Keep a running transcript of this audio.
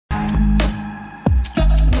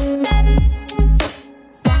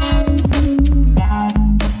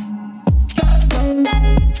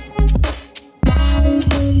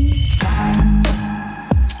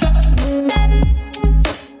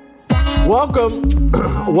Welcome.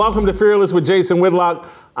 Welcome to Fearless with Jason Whitlock.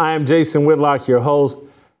 I am Jason Whitlock, your host.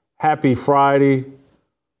 Happy Friday.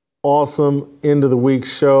 Awesome end of the week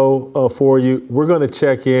show for you. We're going to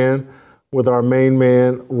check in with our main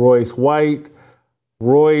man, Royce White.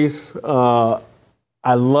 Royce, I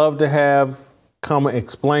love to have come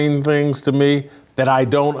explain things to me that I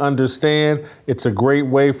don't understand. It's a great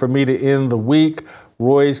way for me to end the week.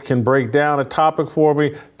 Royce can break down a topic for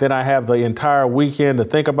me. Then I have the entire weekend to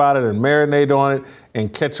think about it and marinate on it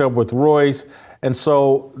and catch up with Royce. And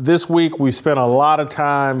so this week we spent a lot of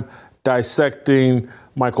time dissecting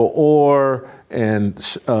Michael Oher and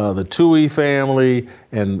the Toohey family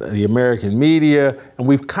and the American media. And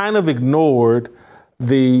we've kind of ignored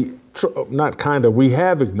we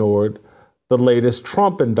have ignored the latest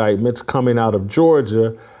Trump indictments coming out of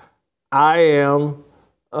Georgia. I am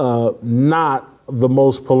not the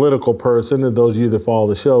most political person, and those of you that follow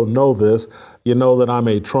the show know this. You know that I'm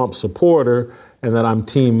a Trump supporter and that I'm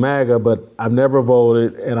Team MAGA, but I've never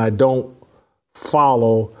voted and I don't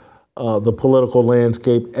follow the political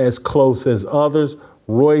landscape as close as others.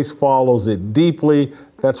 Royce follows it deeply.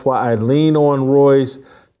 That's why I lean on Royce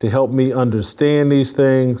to help me understand these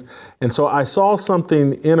things. And so I saw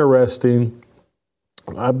something interesting.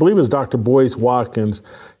 I believe it was Dr. Boyce Watkins.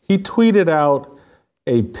 He tweeted out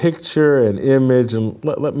a picture, an image, and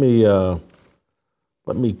let me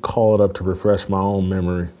call it up to refresh my own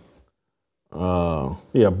memory.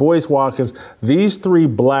 Boyce Watkins. These three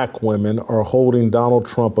black women are holding Donald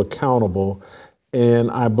Trump accountable, and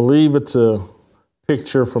I believe it's a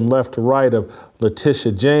picture from left to right of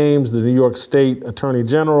Letitia James, the New York State Attorney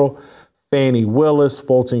General, Fani Willis,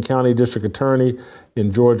 Fulton County District Attorney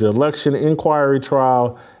in Georgia election inquiry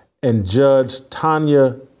trial, and Judge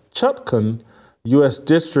Tanya Chutkan, U.S.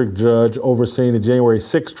 District Judge overseeing the January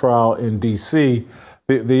 6th trial in D.C.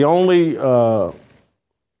 The only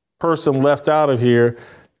person left out of here,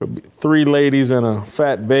 three ladies and a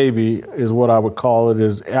fat baby is what I would call it,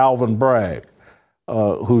 is Alvin Bragg,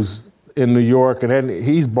 who's in New York, and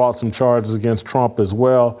he's brought some charges against Trump as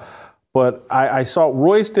well. But I saw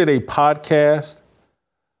Royce did a podcast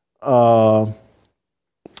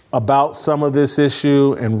about some of this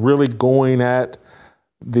issue and really going at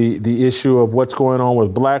the issue of what's going on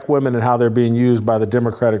with black women and how they're being used by the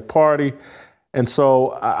Democratic Party. And so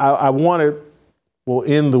I wanted, we'll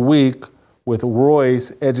end the week with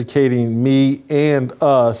Royce educating me and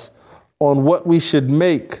us on what we should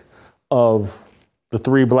make of the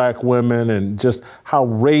three black women and just how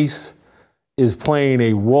race is playing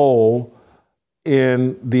a role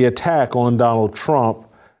in the attack on Donald Trump.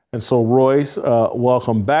 And so Royce,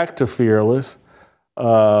 welcome back to Fearless.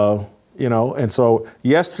 And so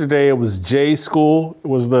yesterday it was J School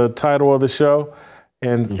was the title of the show.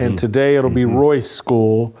 And today it'll be Royce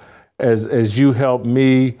School as you help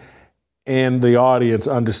me and the audience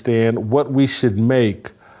understand what we should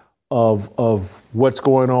make of what's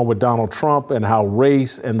going on with Donald Trump and how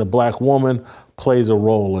race and the black woman plays a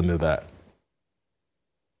role into that.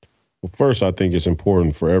 Well, first, I think it's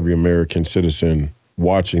important for every American citizen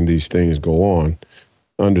watching these things go on,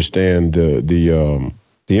 understand the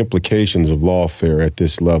implications of lawfare at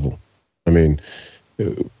this level. I mean,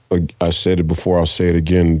 I said it before, I'll say it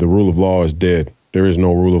again. The rule of law is dead. There is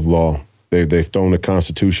no rule of law. They've thrown the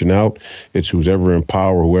Constitution out. It's who's ever in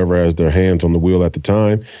power, whoever has their hands on the wheel at the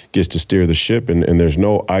time, gets to steer the ship. And there's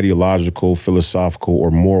no ideological, philosophical, or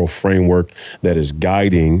moral framework that is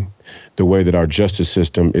guiding the way that our justice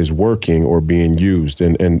system is working or being used.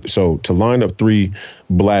 And so to line up three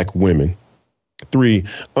black women, three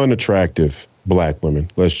unattractive black women.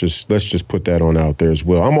 Let's just put that on out there as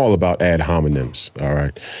well. I'm all about ad hominems. All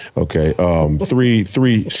right. Okay.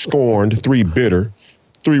 Three scorned, three bitter,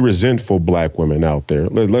 three resentful black women out there.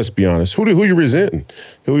 Let's be honest. Who you resenting?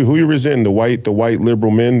 Who you resenting? The white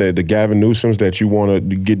liberal men, the Gavin Newsoms that you want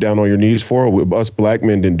to get down on your knees for? Us black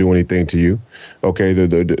men didn't do anything to you. Okay.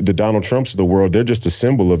 The Donald Trumps of the world, they're just a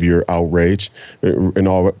symbol of your outrage and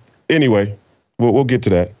all. Anyway, we'll get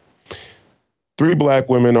to that. Three black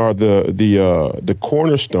women are the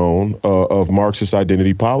cornerstone of Marxist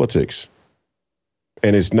identity politics,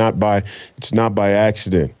 and it's not by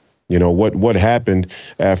accident. You know what happened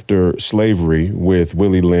after slavery with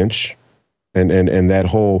Willie Lynch, and that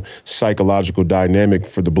whole psychological dynamic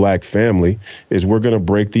for the black family is we're going to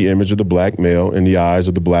break the image of the black male in the eyes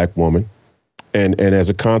of the black woman. And as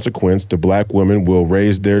a consequence, the black women will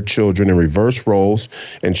raise their children in reverse roles,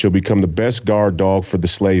 and she'll become the best guard dog for the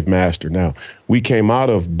slave master. Now, we came out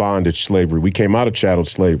of bondage slavery. We came out of chattel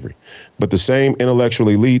slavery. But the same intellectual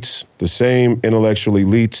elites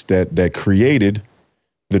that created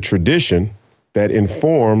the tradition that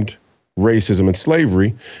informed racism and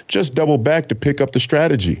slavery, just doubled back to pick up the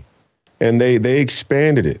strategy. And they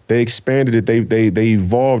expanded it. They expanded it. They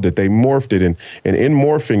evolved it. They morphed it. And in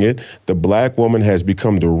morphing it, the black woman has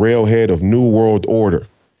become the railhead of New World Order.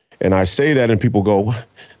 And I say that and people go,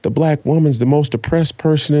 the black woman's the most oppressed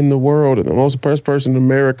person in the world, or the most oppressed person in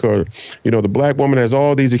America. Or, the black woman has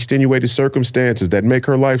all these extenuated circumstances that make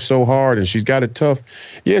her life so hard, and she's got it tough.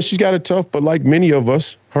 Yeah, she's got it tough, but like many of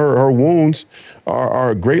us, her wounds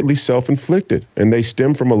are greatly self-inflicted, and they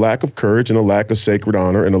stem from a lack of courage and a lack of sacred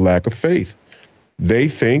honor and a lack of faith. They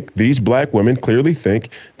think, these black women clearly think,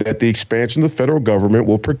 that the expansion of the federal government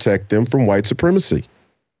will protect them from white supremacy,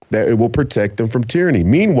 that it will protect them from tyranny.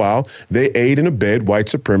 Meanwhile, they aid and abet white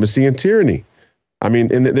supremacy and tyranny. I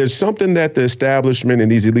mean, and there's something that the establishment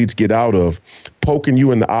and these elites get out of, poking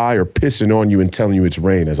you in the eye or pissing on you and telling you it's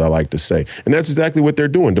rain, as I like to say. And that's exactly what they're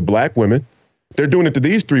doing to black women. They're doing it to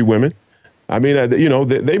these three women. I mean,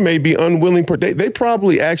 they may be unwilling. They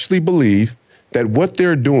probably actually believe that what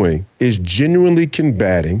they're doing is genuinely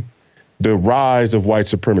combating the rise of white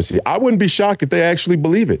supremacy. I wouldn't be shocked if they actually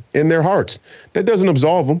believe it in their hearts. That doesn't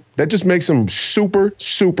absolve them. That just makes them super,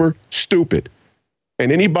 super stupid.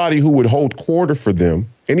 And anybody who would hold quarter for them,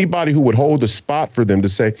 anybody who would hold a spot for them to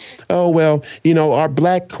say, oh, well, our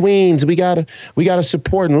black queens, we gotta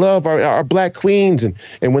support and love our black queens. And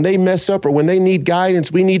when they mess up or when they need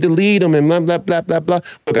guidance, we need to lead them and blah, blah, blah, blah, blah.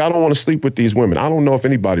 Look, I don't want to sleep with these women. I don't know if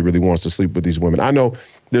anybody really wants to sleep with these women. I know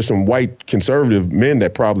there's some white conservative men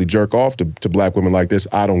that probably jerk off to black women like this.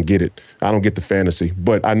 I don't get it. I don't get the fantasy,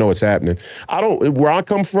 but I know it's happening. Where I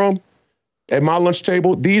come from, at my lunch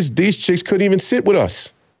table, these chicks couldn't even sit with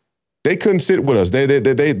us. They couldn't sit with us.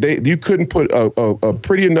 You couldn't put a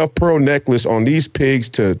pretty enough pearl necklace on these pigs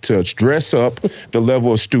to dress up the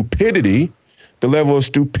level of stupidity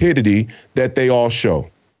that they all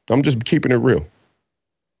show. I'm just keeping it real.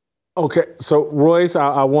 Okay, so Royce,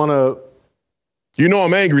 I want to.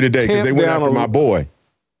 I'm angry today because they went after my boy.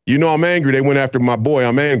 I'm angry. They went after my boy.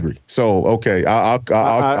 I'm angry. So okay,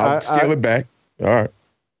 I'll scale it back. All right.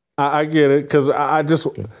 I get it, because I just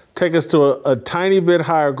take us to a tiny bit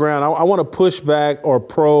higher ground. I want to push back or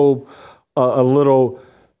probe a little.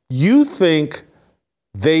 You think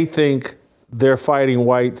they think they're fighting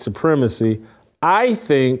white supremacy. I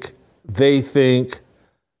think they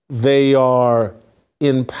are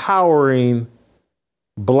empowering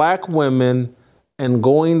black women and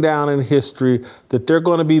going down in history, that they're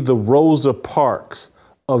going to be the Rosa Parks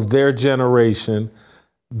of their generation.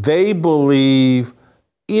 They believe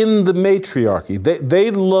in the matriarchy.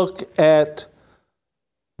 They look at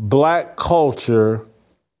black culture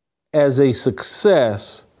as a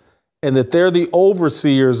success, and that they're the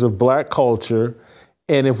overseers of black culture.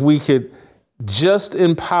 And if we could just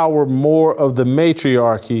empower more of the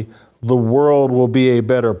matriarchy, the world will be a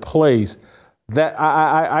better place. That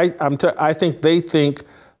I think they think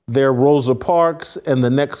they're Rosa Parks and the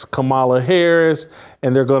next Kamala Harris,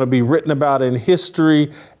 and they're going to be written about in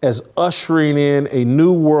history as ushering in a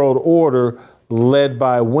new world order led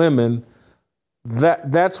by women.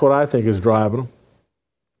 That's what I think is driving them.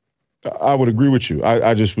 I would agree with you.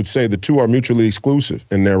 I just would say the two are mutually exclusive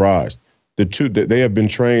in their eyes. They have been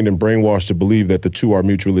trained and brainwashed to believe that the two are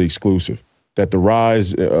mutually exclusive. That the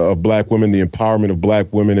rise of black women, the empowerment of black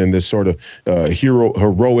women, and this sort of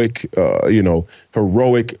heroic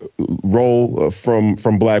role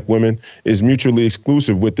from black women is mutually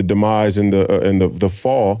exclusive with the demise and the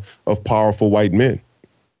fall of powerful white men.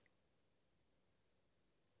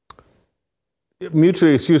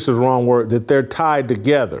 Mutually exclusive is the wrong word. That they're tied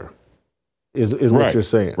together is what right. You're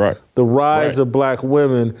saying. Right. The rise right. of black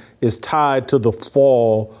women is tied to the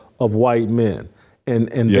fall of white men.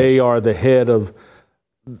 And yes. They are the head, and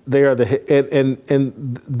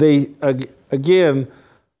they, again,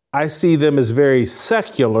 I see them as very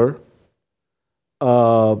secular,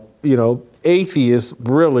 atheists,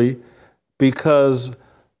 really, because,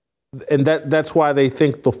 and that's why they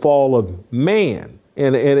think the fall of man.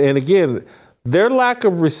 And again, their lack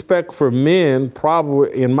of respect for men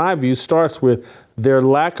probably, in my view, starts with their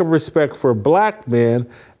lack of respect for black men.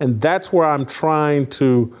 And that's where I'm trying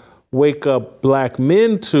to wake up black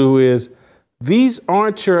men to, is these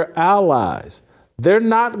aren't your allies. They're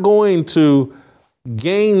not going to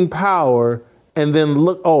gain power and then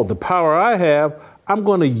look, the power I have, I'm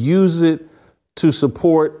going to use it to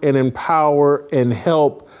support and empower and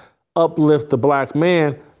help uplift the black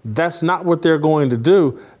man. That's not what they're going to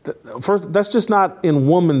do. First, that's just not in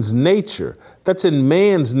woman's nature. That's in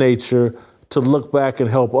man's nature to look back and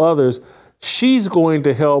help others. She's going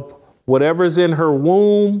to help whatever's in her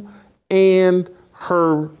womb and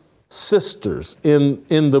her sisters in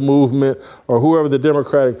the movement or whoever the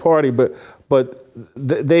Democratic Party, but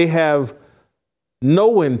they have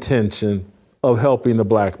no intention of helping the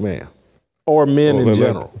black man or men in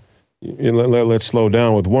general. Let's slow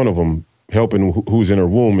down with one of them. Helping who's in her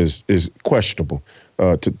womb is questionable,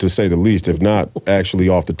 to say the least, if not actually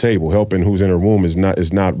off the table. Helping who's in her womb is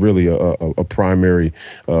not really a primary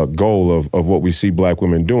goal of what we see black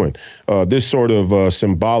women doing. This sort of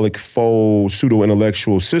symbolic, faux,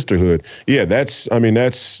 pseudo-intellectual sisterhood, that's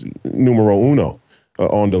numero uno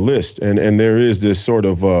on the list. And there is this sort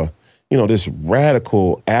of this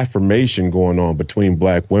radical affirmation going on between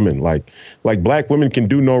black women, like black women can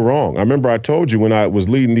do no wrong. I remember I told you when I was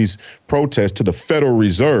leading these protests to the Federal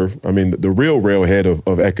Reserve, the real railhead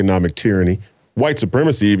of economic tyranny, white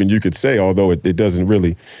supremacy, even you could say, although it doesn't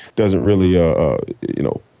really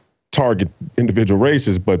target individual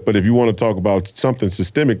races. But if you want to talk about something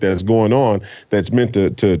systemic that's going on that's meant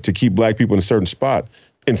to keep black people in a certain spot,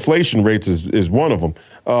 inflation rates is one of them.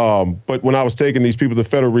 But when I was taking these people to the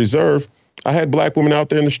Federal Reserve, I had black women out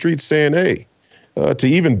there in the streets saying, hey, to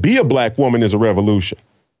even be a black woman is a revolution.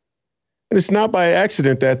 And it's not by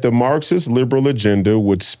accident that the Marxist liberal agenda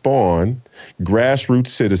would spawn grassroots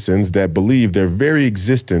citizens that believe their very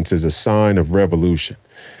existence is a sign of revolution.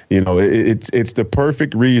 It's the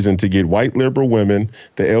perfect reason to get white liberal women,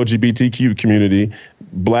 the LGBTQ community,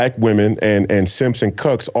 black women, and simps and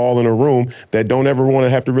cucks all in a room that don't ever want to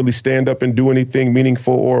have to really stand up and do anything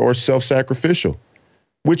meaningful or self-sacrificial,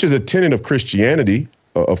 which is a tenet of Christianity,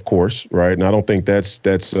 of course, right? And I don't think that's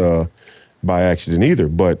by accident either.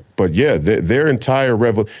 But yeah, their entire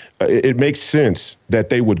it makes sense that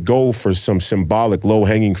they would go for some symbolic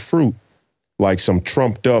low-hanging fruit, like some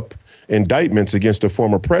trumped up indictments against a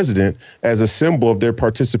former president as a symbol of their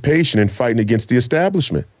participation in fighting against the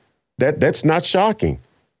establishment. That's not shocking.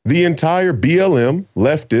 The entire BLM,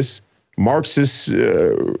 leftist, Marxist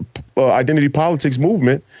identity politics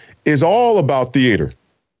movement is all about theater.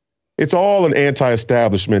 It's all an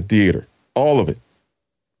anti-establishment theater, all of it.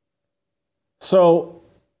 So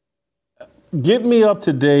get me up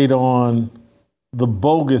to date on the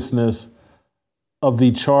bogusness of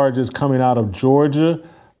the charges coming out of Georgia.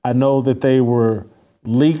 I know that they were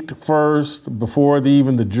leaked first before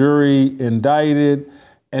even the jury indicted.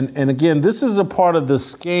 And again, this is a part of the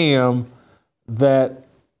scam that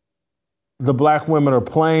the black women are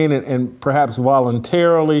playing and perhaps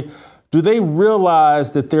voluntarily. Do they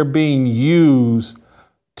realize that they're being used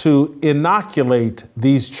to inoculate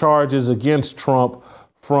these charges against Trump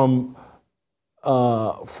from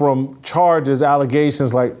charges,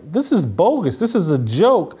 allegations like this is bogus, this is a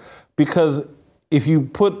joke? Because if you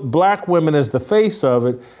put black women as the face of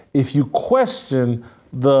it, if you question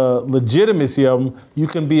the legitimacy of them, you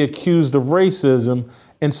can be accused of racism.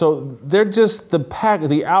 And so they're just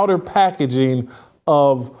the outer packaging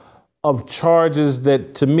of charges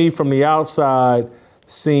that, to me, from the outside,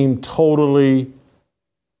 seem totally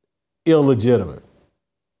illegitimate.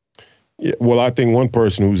 Yeah, well, I think one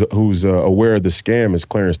person who's aware of the scam is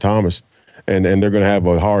Clarence Thomas. And they're going to have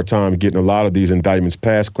a hard time getting a lot of these indictments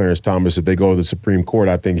past Clarence Thomas if they go to the Supreme Court.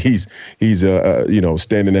 I think he's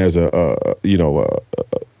standing as a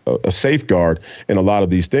safeguard in a lot of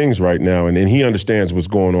these things right now, and he understands what's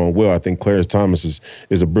going on well. I think Clarence Thomas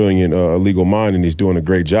is a brilliant legal mind, and he's doing a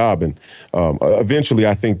great job. And eventually,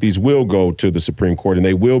 I think these will go to the Supreme Court, and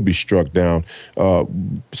they will be struck down.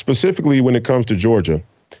 Specifically, when it comes to Georgia.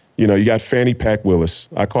 You got Fannie Pack Willis.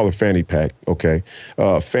 I call her Fannie Pack. Okay,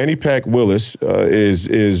 Fannie Pack Willis has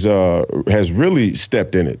really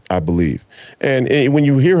stepped in it, I believe. And when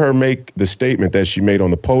you hear her make the statement that she made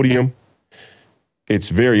on the podium, it's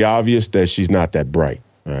very obvious that she's not that bright.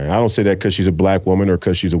 Right? I don't say that because she's a black woman or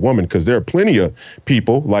because she's a woman, because there are plenty of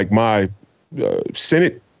people like my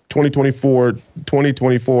Senate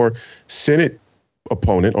 2024 Senate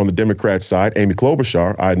opponent on the Democrat side, Amy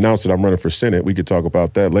Klobuchar. I announced that I'm running for Senate. We could talk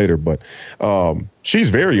about that later, but she's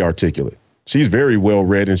very articulate. She's very well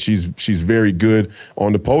read, and she's very good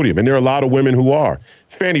on the podium. And there are a lot of women who are.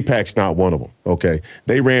 Fannie Pack's not one of them. Okay,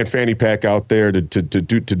 they ran Fannie Pack out there to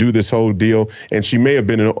do this whole deal, and she may have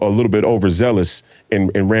been a little bit overzealous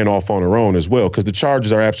and ran off on her own as well, because the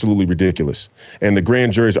charges are absolutely ridiculous. And the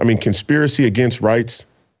grand juries, conspiracy against rights.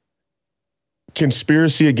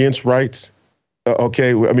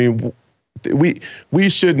 Okay, we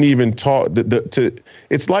shouldn't even talk.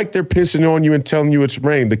 It's like they're pissing on you and telling you it's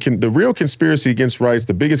rain. The real conspiracy against rights,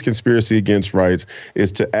 the biggest conspiracy against rights,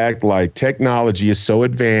 is to act like technology is so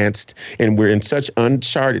advanced and we're in such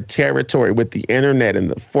uncharted territory with the internet and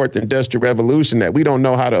the fourth industrial revolution that we don't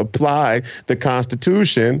know how to apply the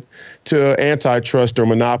Constitution to antitrust or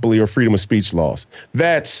monopoly or freedom of speech laws.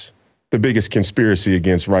 That's the biggest conspiracy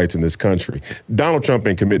against rights in this country. Donald Trump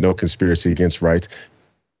ain't commit no conspiracy against rights.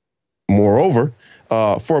 Moreover,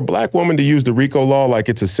 for a black woman to use the RICO law like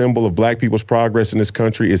it's a symbol of black people's progress in this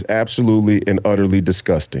country is absolutely and utterly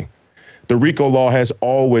disgusting. The RICO law has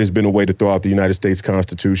always been a way to throw out the United States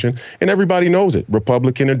Constitution, and everybody knows it,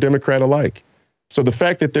 Republican and Democrat alike. So the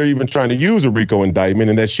fact that they're even trying to use a RICO indictment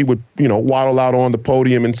and that she would, waddle out on the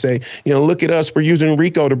podium and say, look at us, we're using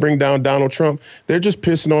RICO to bring down Donald Trump. They're just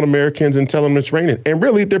pissing on Americans and telling them it's raining. And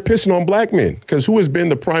really, they're pissing on black men, because who has been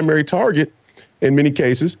the primary target in many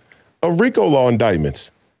cases of RICO law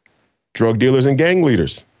indictments? Drug dealers and gang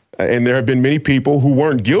leaders. And there have been many people who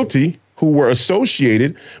weren't guilty, who were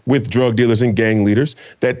associated with drug dealers and gang leaders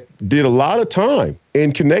that did a lot of time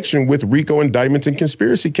in connection with RICO indictments and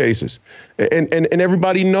conspiracy cases. And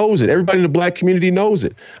everybody knows it. Everybody in the black community knows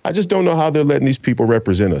it. I just don't know how they're letting these people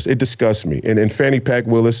represent us. It disgusts me. And Fannie Pack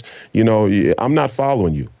Willis, I'm not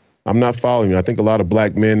following you. I'm not following you. I think a lot of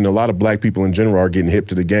black men and a lot of black people in general are getting hip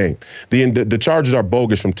to the game. The charges are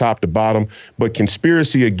bogus from top to bottom, but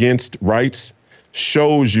conspiracy against rights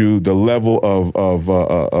shows you the level of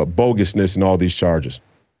bogusness in all these charges.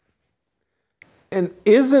 And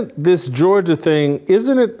isn't this Georgia thing,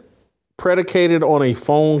 isn't it predicated on a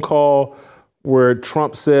phone call where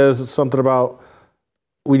Trump says something about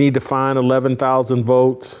we need to find 11,000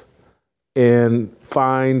 votes and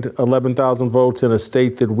find 11,000 votes in a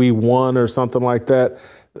state that we won or something like that?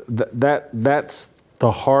 That's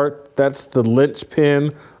the heart, that's the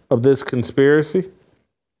linchpin of this conspiracy?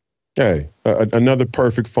 Hey, another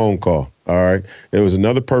perfect phone call. All right. It was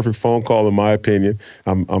another perfect phone call, in my opinion.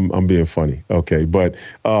 I'm being funny. OK, but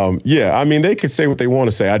they could say what they want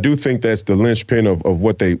to say. I do think that's the linchpin of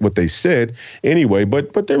what they said anyway.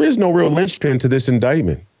 But there is no real linchpin to this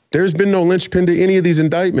indictment. There's been no linchpin to any of these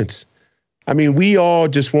indictments. I mean, we all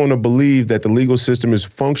just want to believe that the legal system is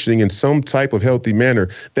functioning in some type of healthy manner,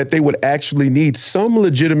 that they would actually need some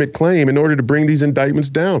legitimate claim in order to bring these indictments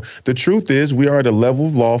down. The truth is, we are at a level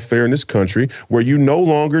of lawfare in this country where you no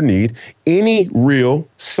longer need any real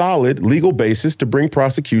solid legal basis to bring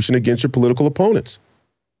prosecution against your political opponents.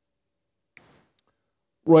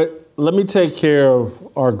 Right. Let me take care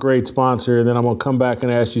of our great sponsor, and then I'm going to come back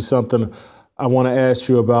and ask you something I want to ask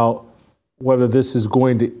you about whether this is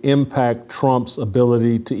going to impact Trump's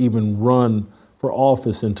ability to even run for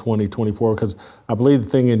office in 2024, because I believe the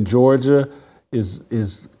thing in Georgia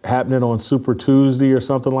is happening on Super Tuesday or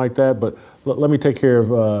something like that. But let me take care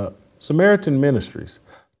of Samaritan Ministries.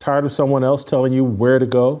 Tired of someone else telling you where to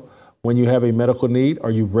go when you have a medical need? Are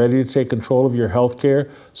you ready to take control of your health care?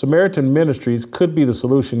 Samaritan Ministries could be the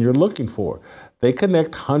solution you're looking for. They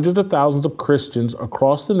connect hundreds of thousands of Christians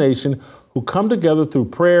across the nation who come together through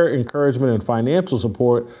prayer, encouragement, and financial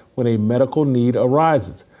support when a medical need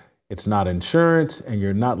arises. It's not insurance, and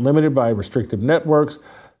you're not limited by restrictive networks.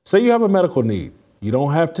 Say you have a medical need. You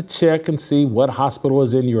don't have to check and see what hospital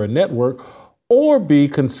is in your network or be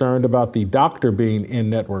concerned about the doctor being in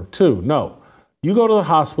network too. No. You go to the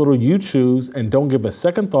hospital you choose and don't give a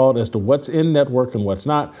second thought as to what's in network and what's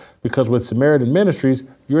not, because with Samaritan Ministries,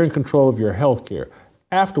 you're in control of your health care.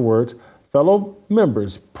 Afterwards, fellow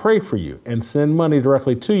members pray for you and send money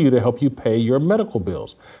directly to you to help you pay your medical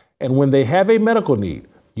bills. And when they have a medical need,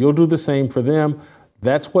 you'll do the same for them.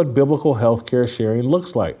 That's what biblical healthcare sharing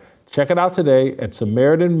looks like. Check it out today at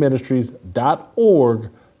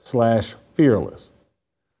SamaritanMinistries.org/fearless.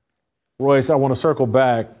 Royce, I want to circle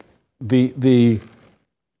back. The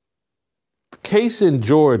case in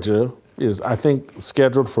Georgia is, I think,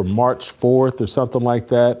 scheduled for March 4th or something like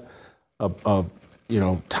that.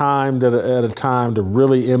 Timed at a time to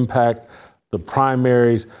really impact the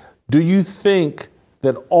primaries. Do you think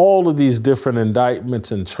that all of these different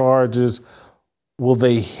indictments and charges, will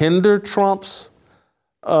they hinder Trump's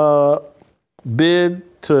bid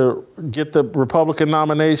to get the Republican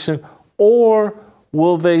nomination, or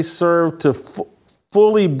will they serve to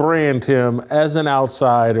fully brand him as an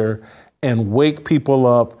outsider and wake people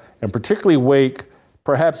up, and particularly wake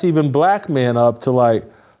perhaps even black men up to like,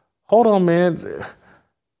 hold on, man,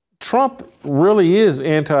 Trump really is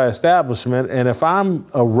anti-establishment. And if I'm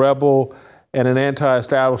a rebel and an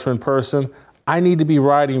anti-establishment person, I need to be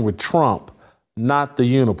riding with Trump, not the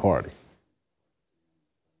uniparty.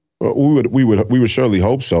 Well, we would surely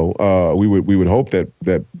hope so. We would hope that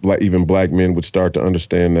even black men would start to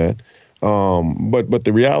understand that. But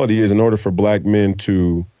the reality is, in order for black men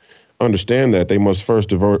to understand that, they must first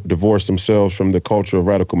divorce themselves from the culture of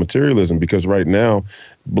radical materialism, because right now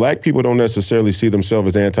Black people don't necessarily see themselves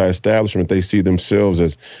as anti-establishment. They see themselves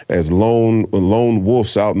as lone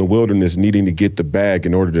wolves out in the wilderness needing to get the bag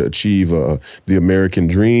in order to achieve the American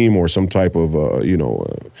dream or some type of,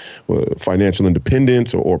 financial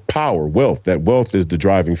independence or power, wealth. That wealth is the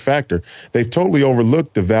driving factor. They've totally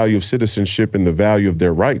overlooked the value of citizenship and the value of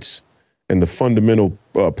their rights and the fundamental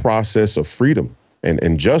process of freedom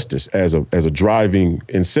and justice as a driving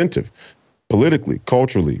incentive, politically,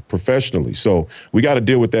 culturally, professionally. So we got to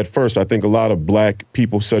deal with that first. I think a lot of Black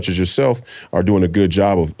people such as yourself are doing a good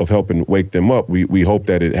job of helping wake them up. We hope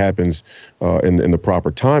that it happens in the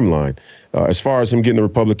proper timeline. As far as him getting the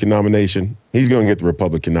Republican nomination, he's going to get the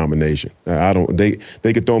Republican nomination.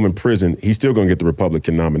 They could throw him in prison. He's still going to get the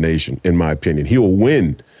Republican nomination, in my opinion. He will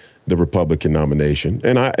win the Republican nomination.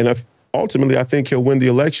 Ultimately, I think he'll win the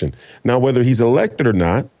election. Now, whether he's elected or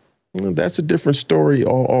not, that's a different story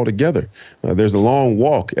altogether. There's a long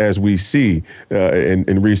walk, as we see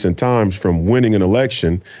in recent times, from winning an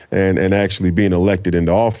election and actually being elected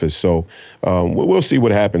into office. So we'll see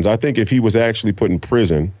what happens. I think if he was actually put in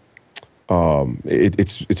prison,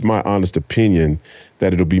 it's my honest opinion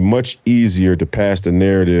that it'll be much easier to pass the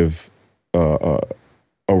narrative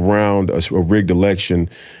around a rigged election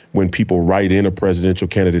when people write in a presidential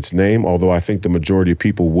candidate's name, although I think the majority of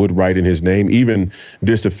people would write in his name, even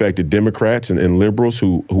disaffected Democrats and liberals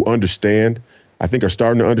who understand, I think are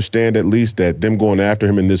starting to understand at least that them going after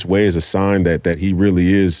him in this way is a sign that he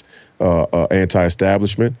really is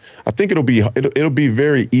anti-establishment. I think it'll be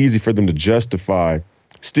very easy for them to justify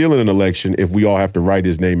stealing an election if we all have to write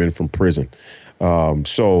his name in from prison.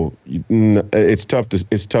 So it's tough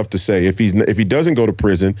to say if he doesn't go to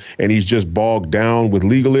prison and he's just bogged down with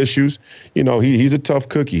legal issues. He's a tough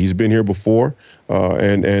cookie. He's been here before,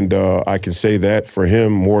 and I can say that for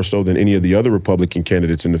him more so than any of the other Republican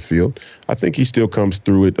candidates in the field. I think he still comes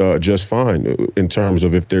through it just fine in terms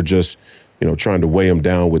of if they're just trying to weigh him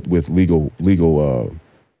down with legal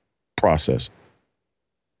process.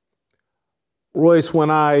 Royce, when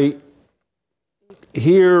I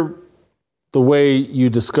hear the way you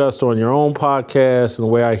discussed on your own podcast and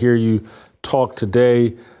the way I hear you talk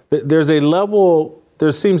today, there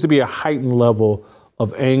seems to be a heightened level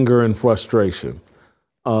of anger and frustration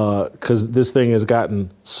because this thing has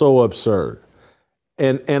gotten so absurd.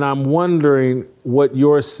 And I'm wondering what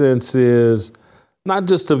your sense is, not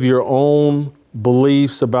just of your own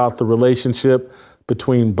beliefs about the relationship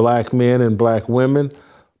between Black men and Black women,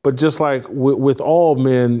 but just like with all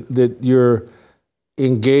men that you're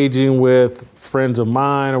engaging with, friends of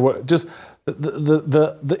mine, or what, just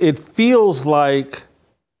it feels like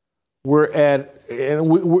we're at, and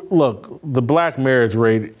look, the Black marriage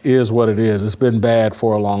rate is what it is. It's been bad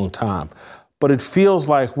for a long time, but it feels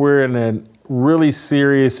like we're in a really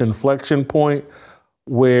serious inflection point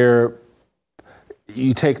where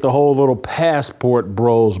you take the whole little passport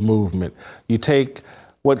bros movement, you take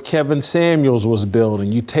what Kevin Samuels was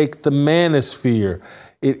building, you take the manosphere.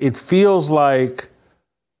 It feels like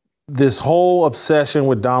this whole obsession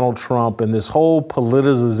with Donald Trump and this whole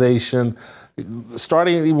politicization,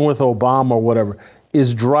 starting even with Obama or whatever,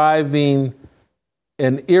 is driving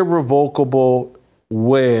an irrevocable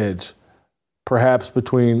wedge, perhaps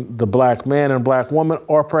between the Black man and Black woman,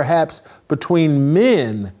 or perhaps between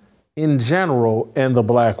men in general and the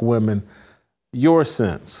Black women. Your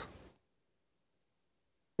sense?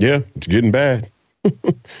 Yeah, it's getting bad.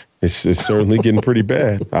 It's certainly getting pretty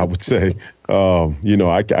bad, I would say.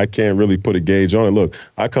 I can't really put a gauge on it. Look,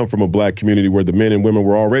 I come from a Black community where the men and women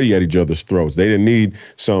were already at each other's throats. They didn't need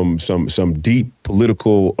some deep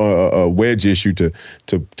political wedge issue to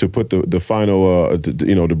put the final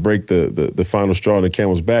to break the final straw in the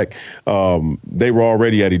camel's back. They were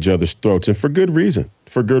already at each other's throats, and for good reason.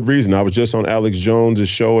 For good reason. I was just on Alex Jones's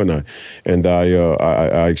show, and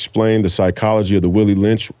I explained the psychology of the Willie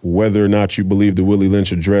Lynch, whether or not you believe the Willie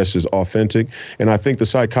Lynch address is authentic, and I think the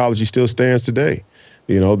psychology still stands today.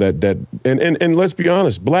 And let's be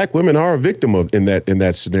honest, Black women are a victim in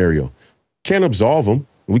that scenario. Can't absolve them.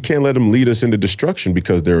 We can't let them lead us into destruction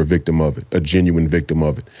because they're a victim of it, a genuine victim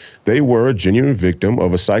of it. They were a genuine victim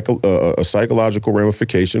of a psychological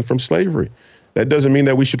ramification from slavery. That doesn't mean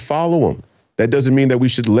that we should follow them. That doesn't mean that we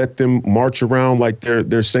should let them march around like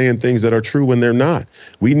they're saying things that are true when they're not.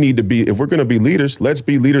 We need to be, if we're going to be leaders, let's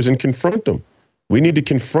be leaders and confront them. We need to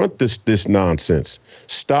confront this nonsense.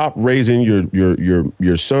 Stop raising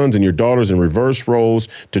your sons and your daughters in reverse roles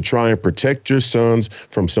to try and protect your sons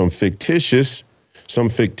from some fictitious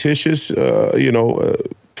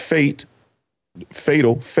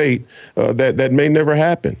fatal fate that may never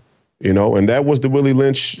happen. And that was the Willie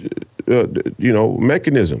Lynch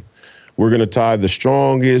mechanism. We're going to tie the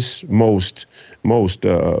strongest, most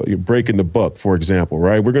breaking the buck, for example,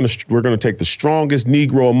 right? We're going to take the strongest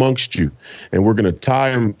Negro amongst you, and we're going to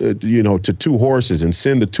tie him, to two horses and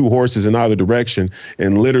send the two horses in either direction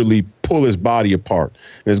and literally pull his body apart.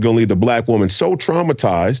 And it's going to leave the black woman so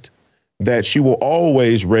traumatized that she will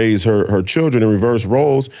always raise her children in reverse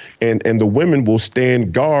roles, and the women will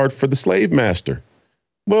stand guard for the slave master.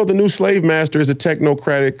 Well, the new slave master is a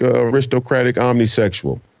technocratic, aristocratic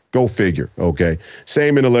omnisexual. Go figure, okay?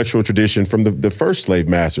 Same intellectual tradition from the first slave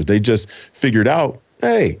masters. They just figured out,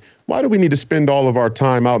 hey, why do we need to spend all of our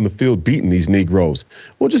time out in the field beating these Negroes?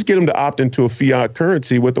 We'll just get them to opt into a fiat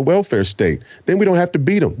currency with a welfare state. Then we don't have to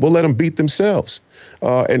beat them. We'll let them beat themselves.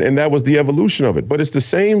 And that was the evolution of it. But it's the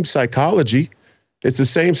same psychology. It's the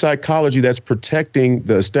same psychology that's protecting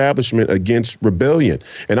the establishment against rebellion.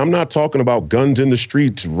 And I'm not talking about guns in the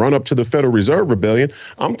streets, run up to the Federal Reserve rebellion.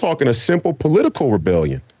 I'm talking a simple political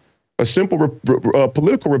rebellion, a simple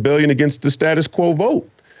political rebellion against the status quo vote.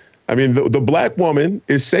 I mean, the black woman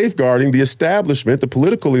is safeguarding the establishment, the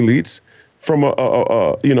political elites, from a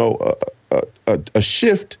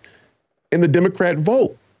shift in the Democrat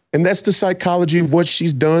vote. And that's the psychology of what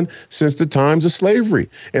she's done since the times of slavery.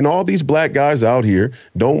 And all these black guys out here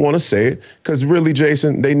don't want to say it because really,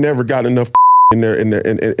 Jason, they never got enough in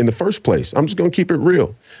the first place. I'm just going to keep it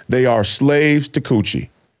real. They are slaves to coochie.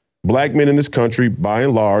 Black men in this country, by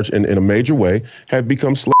and large, and in a major way, have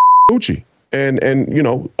become slaves to coochie. And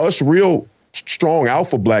us real strong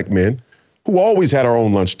alpha black men who always had our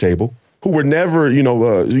own lunch table, who were never,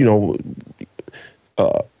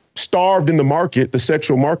 starved in the market, the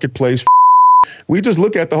sexual marketplace. We just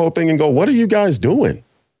look at the whole thing and go, what are you guys doing?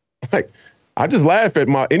 Like, I just laugh at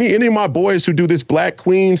any of my boys who do this black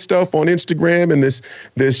queen stuff on Instagram and this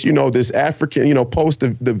African, post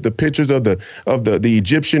the pictures of the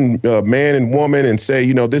Egyptian man and woman and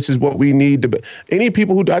say, this is what we need to be. Any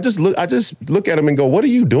people who I just look at them and go, what are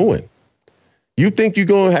you doing? You think you're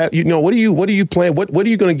going to have, what are you planning? What are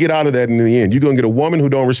you going to get out of that in the end? You're going to get a woman who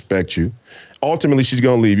don't respect you. Ultimately, she's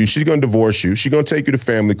going to leave you. She's going to divorce you. She's going to take you to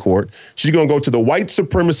family court. She's going to go to the white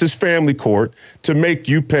supremacist family court to make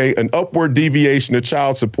you pay an upward deviation of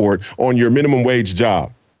child support on your minimum wage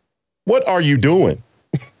job. What are you doing?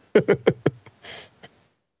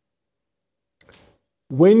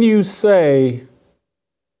 When you say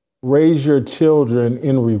raise your children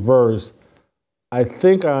in reverse, I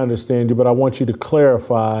think I understand you, but I want you to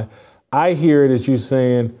clarify. I hear it as you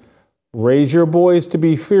saying, raise your boys to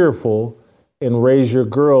be fearful and raise your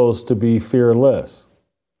girls to be fearless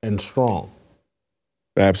and strong.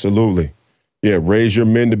 Absolutely. Yeah, raise your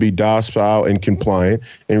men to be docile and compliant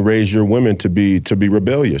and raise your women to be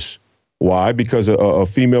rebellious. Why? Because a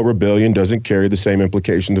female rebellion doesn't carry the same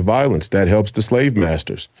implications of violence. That helps the slave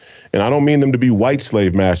masters. And I don't mean them to be white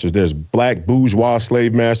slave masters. There's black bourgeois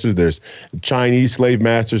slave masters. There's Chinese slave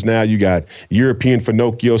masters now. You got European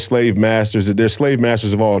Finocchio slave masters. There's slave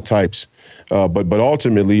masters of all types. But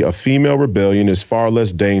ultimately, a female rebellion is far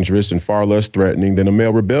less dangerous and far less threatening than a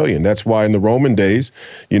male rebellion. That's why in the Roman days,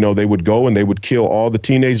 they would go and they would kill all the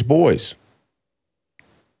teenage boys.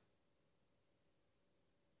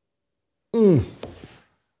 I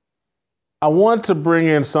want to bring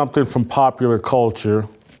in something from popular culture,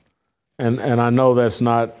 and I know that's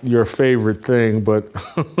not your favorite thing, but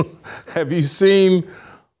have you seen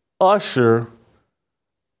Usher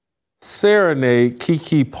serenade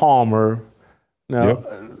Keke Palmer? Now, Yep.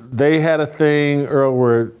 They had a thing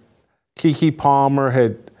where Keke Palmer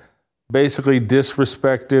had basically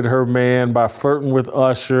disrespected her man by flirting with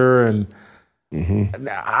Usher, and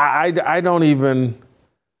I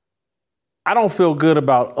don't feel good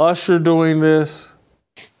about Usher doing this,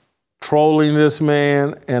 trolling this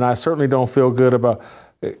man, and I certainly don't feel good about,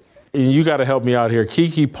 and you got to help me out here,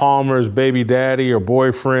 Keke Palmer's baby daddy or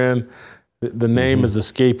boyfriend. The name is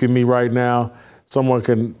escaping me right now. Someone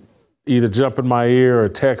can either jump in my ear or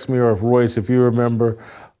text me, or if Royce, if you remember.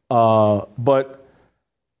 But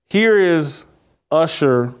here is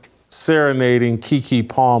Usher serenading Keke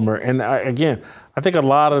Palmer. And again, I think a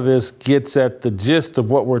lot of this gets at the gist of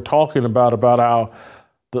what we're talking about how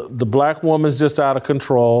the black woman's just out of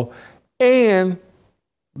control and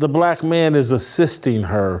the black man is assisting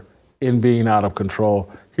her in being out of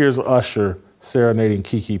control. Here's Usher serenading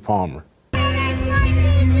Keke Palmer.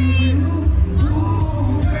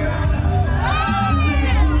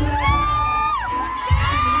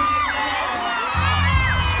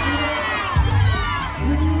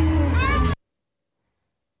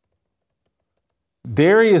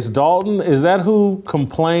 Darius Dalton, is that who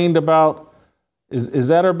complained about, is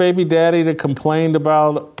that her baby daddy that complained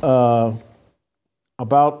about,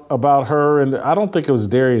 about her, and I don't think it was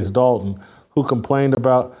Darius Dalton who complained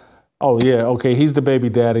about. Oh yeah, okay, he's the baby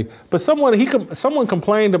daddy. But someone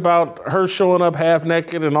complained about her showing up half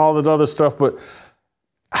naked and all that other stuff. But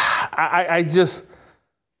I just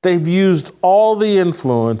they've used all the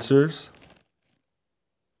influencers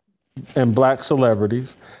and black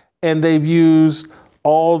celebrities, and they've used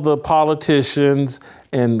all the politicians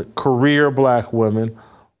and career black women,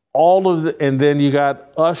 and then you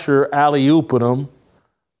got Usher alley-ooping them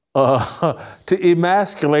to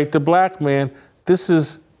emasculate the black man. This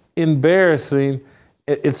is embarrassing.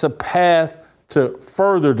 It's a path to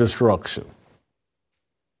further destruction.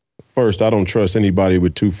 First, I don't trust anybody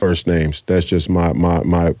with two first names. That's just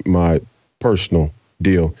my personal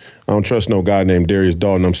deal. I don't trust no guy named Darius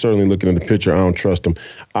Dalton. I'm certainly looking at the picture. I don't trust him.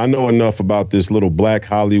 I know enough about this little black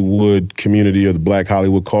Hollywood community or the black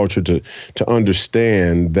Hollywood culture to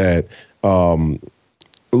understand that a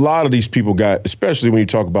lot of these people got, especially when you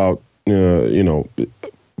talk about,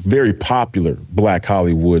 very popular black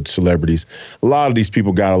Hollywood celebrities. A lot of these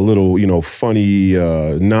people got a little, funny,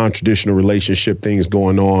 non-traditional relationship things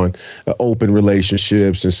going on, open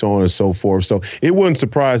relationships and so on and so forth. So it wouldn't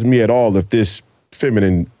surprise me at all if this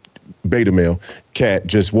feminine beta male cat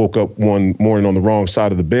just woke up one morning on the wrong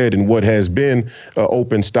side of the bed in what has been an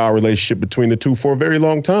open style relationship between the two for a very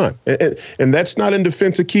long time. And that's not in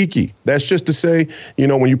defense of Kiki. That's just to say,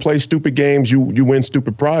 when you play stupid games, you win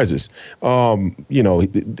stupid prizes.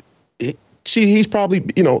 He's probably,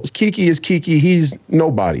 Kiki is Kiki. He's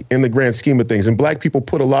nobody in the grand scheme of things. And black people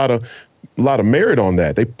put a lot of merit on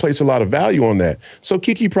that. They place a lot of value on that. So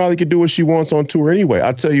Kiki probably could do what she wants on tour anyway.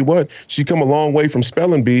 I tell you what, she's come a long way from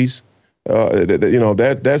spelling bees.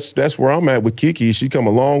 That's where I'm at with Kiki. She come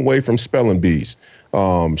a long way from spelling bees.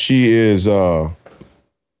 She is the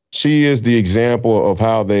example of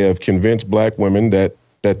how they have convinced black women that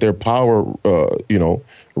their power,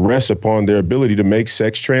 rests upon their ability to make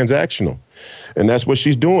sex transactional. And that's what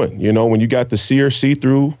she's doing. When you got the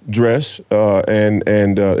see-through dress and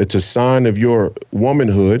it's a sign of your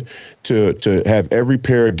womanhood to have every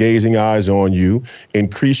pair of gazing eyes on you,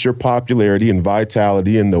 increase your popularity and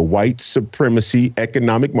vitality in the white supremacy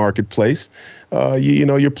economic marketplace,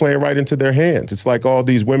 you're playing right into their hands. It's like all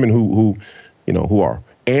these women who are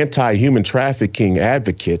anti-human trafficking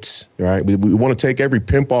advocates, right? We want to take every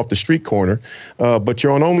pimp off the street corner, but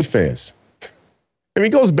you're on OnlyFans. It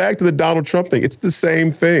goes back to the Donald Trump thing. It's the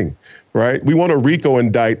same thing, right? We want to RICO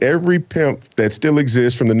indict every pimp that still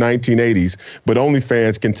exists from the 1980s, but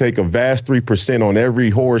OnlyFans can take a vast 3% on every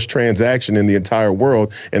whore's transaction in the entire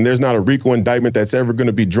world, and there's not a RICO indictment that's ever going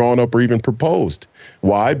to be drawn up or even proposed.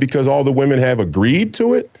 Why? Because all the women have agreed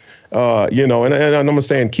to it. And I'm not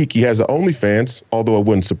saying Kiki has an OnlyFans, although it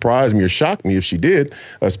wouldn't surprise me or shock me if she did,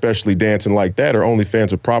 especially dancing like that. Her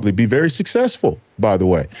OnlyFans would probably be very successful, by the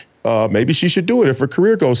way. Maybe she should do it if her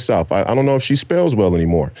career goes south. I don't know if she spells well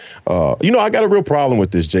anymore. I got a real problem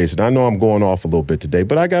with this, Jason. I know I'm going off a little bit today,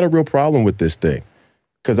 but I got a real problem with this thing.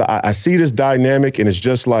 Because I see this dynamic, and it's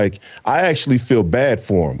just like, I actually feel bad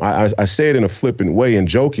for him. I say it in a flippant way and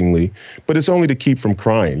jokingly, but it's only to keep from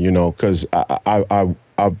crying, because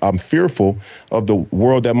I'm fearful of the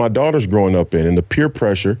world that my daughter's growing up in and the peer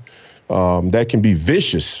pressure that can be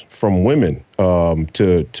vicious from women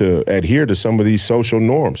to adhere to some of these social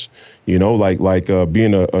norms, like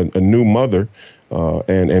being a new mother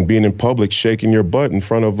and being in public, shaking your butt in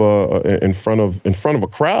front of a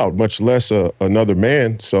crowd, much less another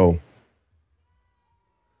man. So.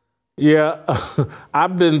 Yeah,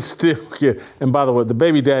 I've been and by the way, the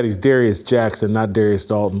baby daddy's Darius Jackson, not Darius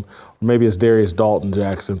Dalton. Or maybe it's Darius Dalton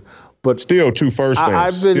Jackson. But still two first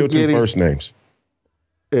names. Two first names.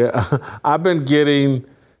 Yeah, I've been getting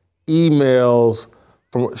emails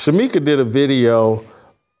from Shamika did a video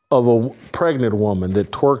of a pregnant woman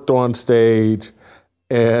that twerked on stage,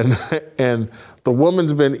 and the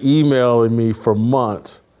woman's been emailing me for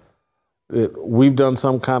months that we've done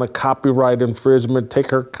some kind of copyright infringement, take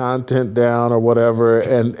her content down or whatever.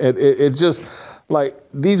 And it just like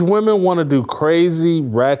these women want to do crazy,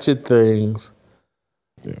 ratchet things,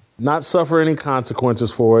 not suffer any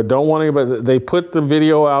consequences for it. Don't want anybody. They put the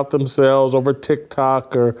video out themselves over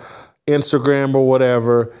TikTok or Instagram or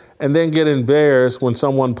whatever, and then get embarrassed when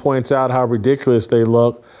someone points out how ridiculous they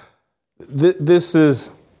look. This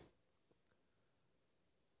is,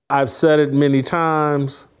 I've said it many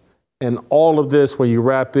times, and all of this, when you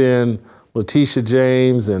wrap in Letitia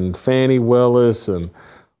James and Fannie Willis and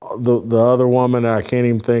the other woman that I can't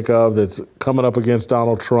even think of that's coming up against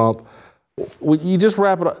Donald Trump, you just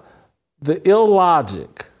wrap it up. The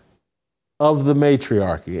illogic of the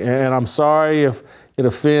matriarchy. And I'm sorry if it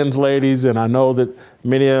offends ladies, and I know that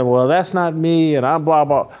many of them, well, that's not me, and I'm blah,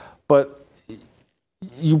 blah. But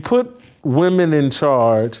you put women in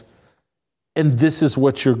charge, and this is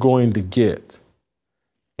what you're going to get.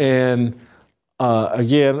 And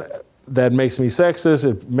again, that makes me sexist.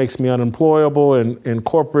 It makes me unemployable in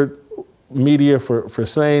corporate media for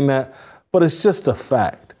saying that. But it's just a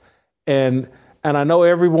fact. And I know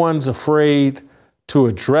everyone's afraid to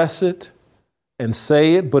address it and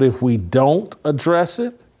say it, but if we don't address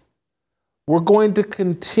it, we're going to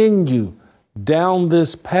continue down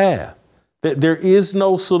this path. There is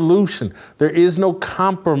no solution. There is no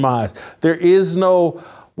compromise. There is no,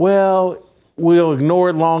 well, we'll ignore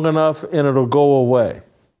it long enough and it'll go away.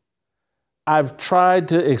 I've tried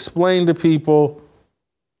to explain to people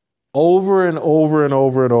over and over and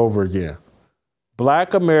over and over again,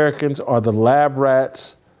 Black Americans are the lab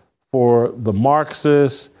rats for the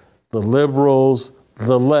Marxists, the liberals,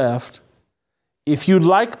 the left. If you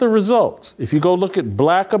like the results, if you go look at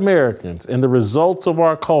Black Americans and the results of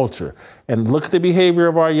our culture and look at the behavior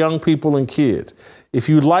of our young people and kids, if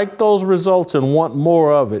you like those results and want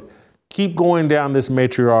more of it, keep going down this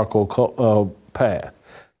matriarchal path.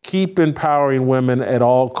 Keep empowering women at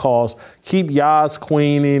all costs. Keep Yas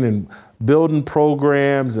queening and building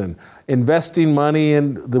programs and investing money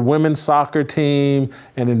in the women's soccer team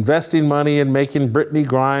and investing money in making Brittany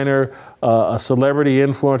Griner a celebrity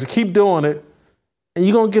influencer. Keep doing it, and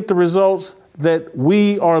you're going to get the results that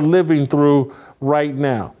we are living through right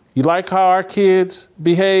now. You like how our kids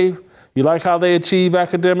behave? You like how they achieve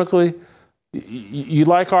academically? You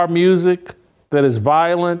like our music that is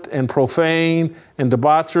violent and profane and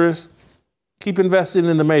debaucherous? Keep investing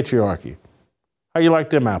in the matriarchy. How you like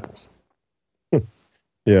them apples?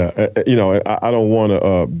 Yeah, I don't want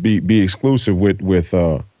to be exclusive with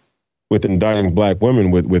indicting Black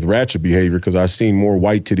women with ratchet behavior, because I've seen more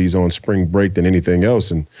white titties on spring break than anything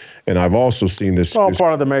else, and I've also seen this. All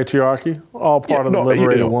part of the matriarchy, all part of the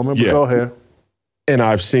liberated woman. But go ahead. And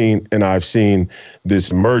I've seen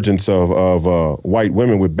this emergence of white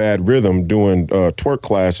women with bad rhythm doing twerk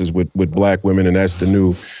classes with Black women, and that's the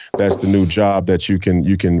new job that you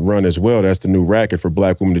can run as well. That's the new racket for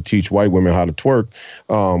Black women to teach white women how to twerk.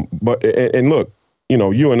 But look,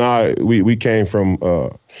 you and I, we came from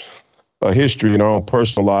a history in our own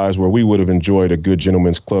personal lives where we would have enjoyed a good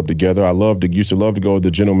gentleman's club together. I used to love to go to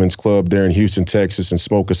the gentleman's club there in Houston, Texas, and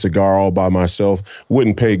smoke a cigar all by myself.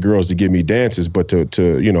 Wouldn't pay girls to give me dances, but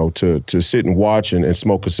to sit and watch and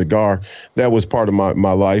smoke a cigar, that was part of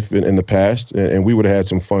my life in the past, and we would have had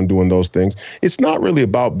some fun doing those things. It's not really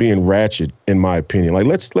about being ratchet, in my opinion. Like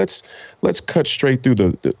let's cut straight through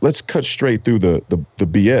the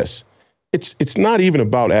BS. It's not even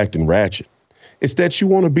about acting ratchet. It's that you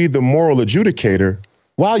want to be the moral adjudicator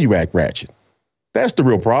while you act ratchet. That's the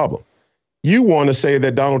real problem. You want to say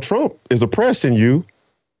that Donald Trump is oppressing you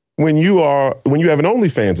when you have an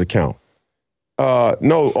OnlyFans account.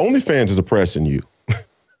 No, OnlyFans is oppressing you,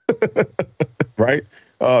 right?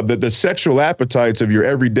 The sexual appetites of your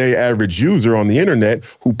everyday average user on the internet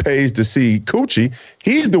who pays to see coochie,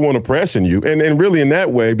 he's the one oppressing you. And really in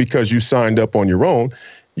that way, because you signed up on your own,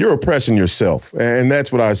 you're oppressing yourself. And that's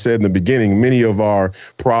what I said in the beginning. Many of our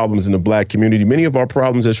problems in the Black community, many of our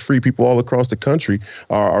problems as free people all across the country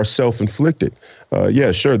are self-inflicted.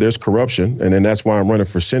 Yeah, sure, there's corruption. And then that's why I'm running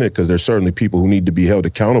for Senate, because there's certainly people who need to be held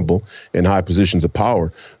accountable in high positions of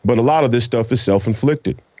power. But a lot of this stuff is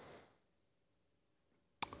self-inflicted.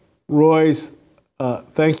 Royce,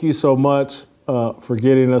 thank you so much for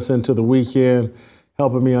getting us into the weekend,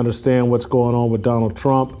 helping me understand what's going on with Donald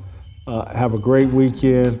Trump. Have a great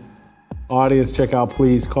weekend. Audience, check out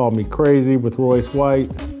Please Call Me Crazy with Royce White.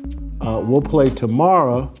 We'll play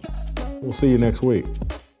tomorrow. We'll see you next week.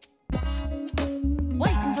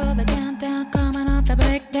 Waiting for the countdown, coming off the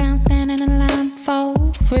breakdown, standing in line for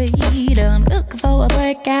freedom. Looking for a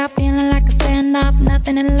breakout, feeling like a standoff,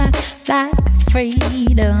 nothing in life like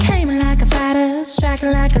freedom. Came in like a fighter,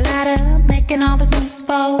 striking like a ladder, making all these moves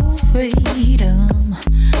for freedom.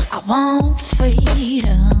 I want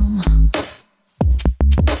freedom.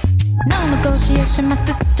 No negotiation, my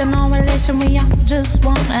sister, no relation. We all just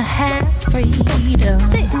wanna have freedom.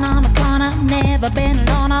 Sitting on the corner, never been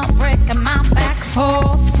alone. I'm breaking my back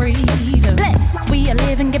for freedom. Blessed, we are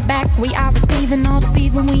living, get back. We are receiving, all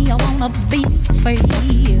deceiving. We all wanna be free.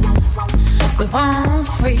 We want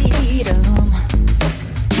freedom.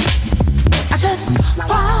 I just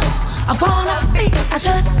want